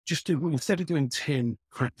just do, instead of doing 10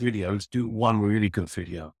 crap videos, do one really good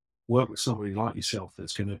video. Work with somebody like yourself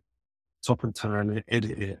that's going to top and turn it,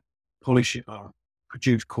 edit it, polish it up,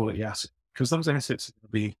 produce quality assets, because those assets are going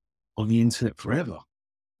to be on the internet forever.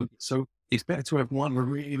 So it's better to have one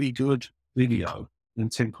really good video than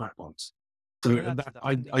 10 crap ones. So And that, that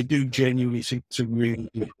I doesn't need to be do perfect. genuinely think to really.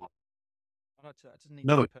 That doesn't need to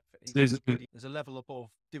No, be perfect. It there's needs to be- There's a level above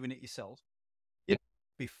doing it yourself. Yeah.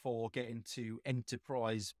 Before getting to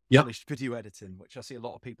enterprise Yep. polished video editing, which I see a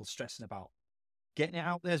lot of people stressing about. Getting it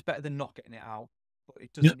out there is better than not getting it out, but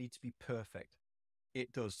it doesn't need to be perfect.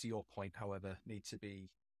 It does, to your point, however, need to be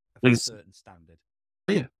of a There's- certain standard.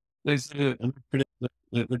 Yeah, there's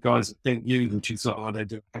the guys that think you, which is like, they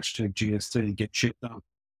do hashtag GST and get shit done.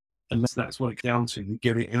 And that's what it's down to. You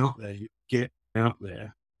get it out there, you get out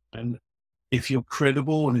there. And if you're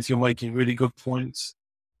credible and if you're making really good points,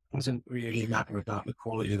 it doesn't really matter about the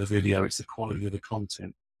quality of the video, it's the quality of the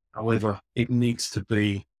content. However, it needs to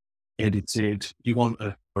be edited. You want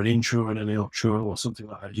an intro and an outro or something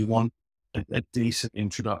like that. You want a decent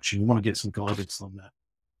introduction. You want to get some guidance on that.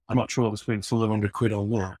 I'm not sure I was spending £400 on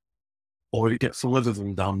that, or you get 4 of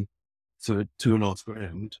them done for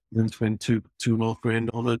 £2,500, then spend £2,500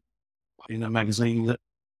 on in a magazine that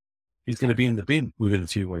is going to be in the bin within a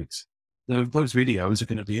few weeks. Those videos are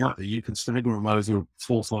going to be out there. You can stagger them over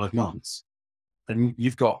 4 or 5 months, and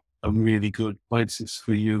you've got a really good basis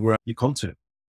for your content.